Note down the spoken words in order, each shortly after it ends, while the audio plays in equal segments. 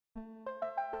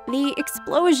The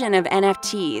explosion of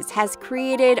NFTs has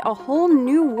created a whole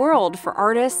new world for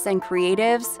artists and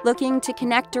creatives looking to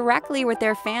connect directly with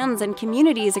their fans and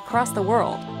communities across the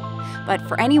world. But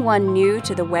for anyone new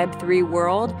to the Web3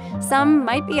 world, some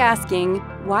might be asking,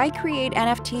 why create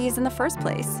NFTs in the first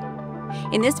place?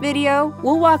 In this video,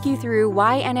 we'll walk you through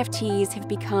why NFTs have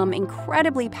become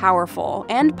incredibly powerful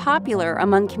and popular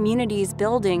among communities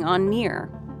building on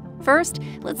Near. First,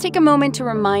 let's take a moment to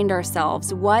remind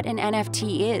ourselves what an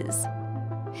NFT is.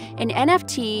 An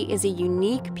NFT is a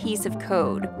unique piece of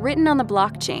code written on the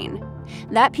blockchain.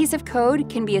 That piece of code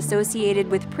can be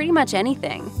associated with pretty much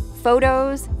anything: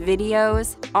 photos,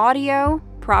 videos, audio,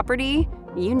 property,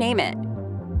 you name it.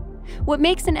 What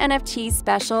makes an NFT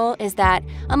special is that,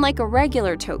 unlike a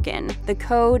regular token, the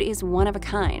code is one of a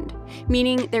kind,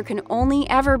 meaning there can only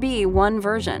ever be one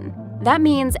version. That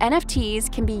means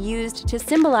NFTs can be used to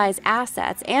symbolize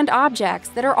assets and objects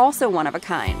that are also one of a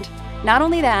kind. Not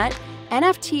only that,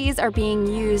 NFTs are being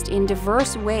used in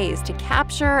diverse ways to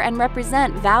capture and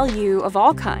represent value of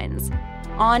all kinds.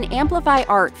 On Amplify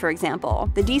Art, for example,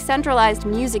 the decentralized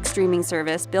music streaming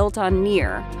service built on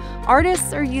Near,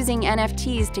 artists are using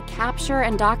NFTs to capture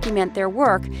and document their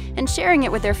work and sharing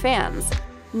it with their fans.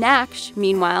 Naksh,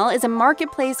 meanwhile, is a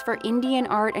marketplace for Indian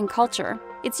art and culture.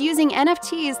 It's using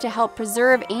NFTs to help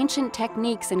preserve ancient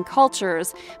techniques and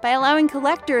cultures by allowing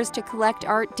collectors to collect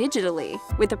art digitally,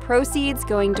 with the proceeds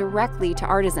going directly to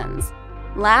artisans.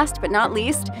 Last but not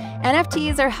least,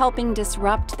 NFTs are helping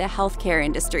disrupt the healthcare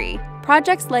industry.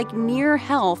 Projects like Near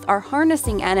Health are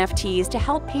harnessing NFTs to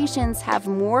help patients have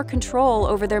more control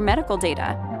over their medical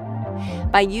data.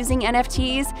 By using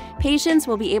NFTs, patients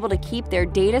will be able to keep their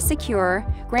data secure,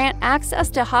 grant access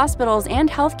to hospitals and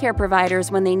healthcare providers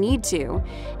when they need to,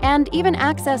 and even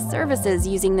access services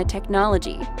using the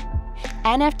technology.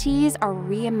 NFTs are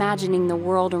reimagining the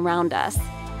world around us.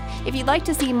 If you'd like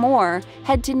to see more,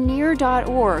 head to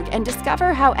near.org and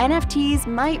discover how NFTs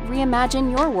might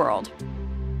reimagine your world.